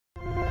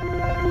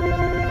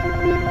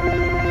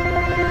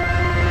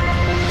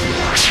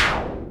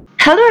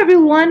Hello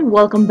everyone,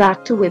 welcome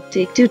back to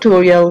Webtech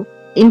Tutorial.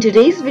 In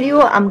today's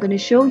video, I'm going to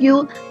show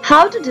you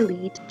how to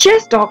delete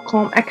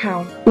chess.com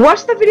account.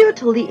 Watch the video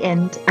till the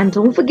end and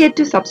don't forget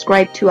to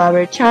subscribe to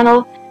our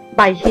channel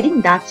by hitting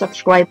that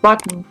subscribe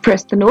button.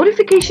 Press the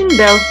notification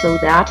bell so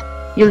that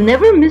you'll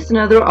never miss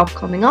another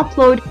upcoming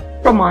upload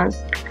from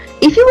us.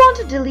 If you want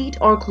to delete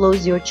or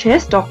close your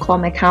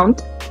chess.com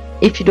account,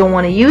 if you don't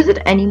want to use it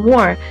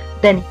anymore,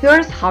 then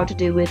here's how to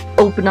do it.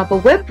 Open up a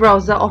web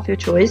browser of your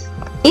choice.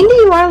 In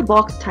the URL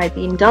box, type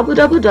in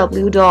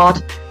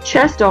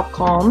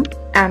www.chess.com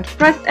and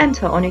press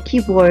enter on your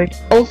keyboard.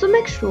 Also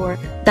make sure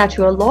that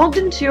you are logged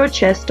into your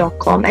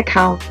chess.com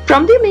account.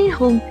 From the main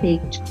home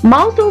page,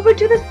 mouse over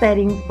to the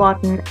settings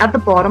button at the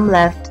bottom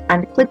left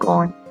and click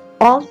on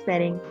all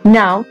settings.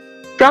 Now,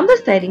 from the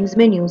settings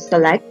menu,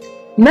 select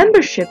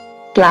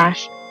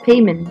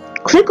membership/payment.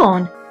 Click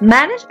on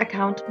Manage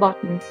Account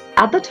button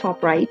at the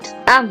top right,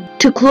 and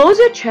to close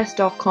your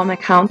chess.com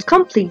account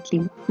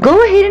completely,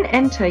 go ahead and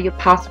enter your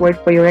password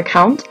for your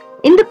account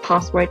in the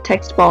password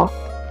text box.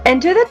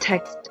 Enter the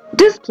text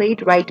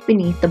displayed right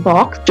beneath the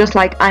box, just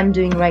like I'm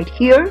doing right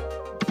here,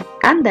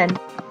 and then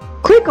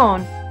click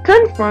on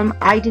Confirm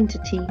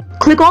Identity.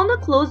 Click on the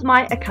Close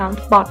My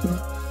Account button.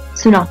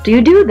 Soon after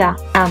you do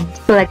that, and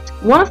select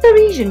one of the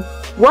regions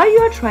where you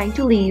are trying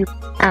to leave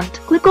and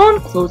click on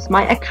Close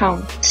My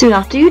Account. Soon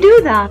after you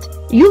do that,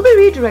 you'll be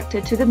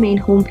redirected to the main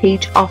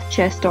homepage of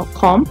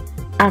chess.com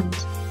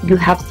and you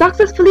have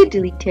successfully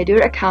deleted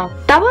your account.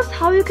 That was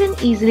how you can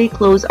easily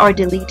close or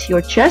delete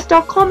your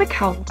chess.com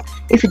account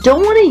if you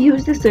don't want to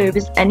use the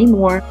service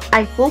anymore.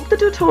 I hope the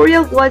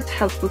tutorial was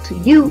helpful to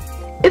you.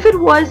 If it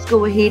was,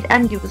 go ahead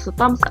and give us a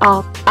thumbs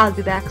up. I'll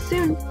be back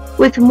soon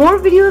with more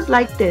videos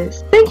like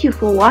this. Thank you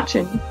for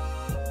watching.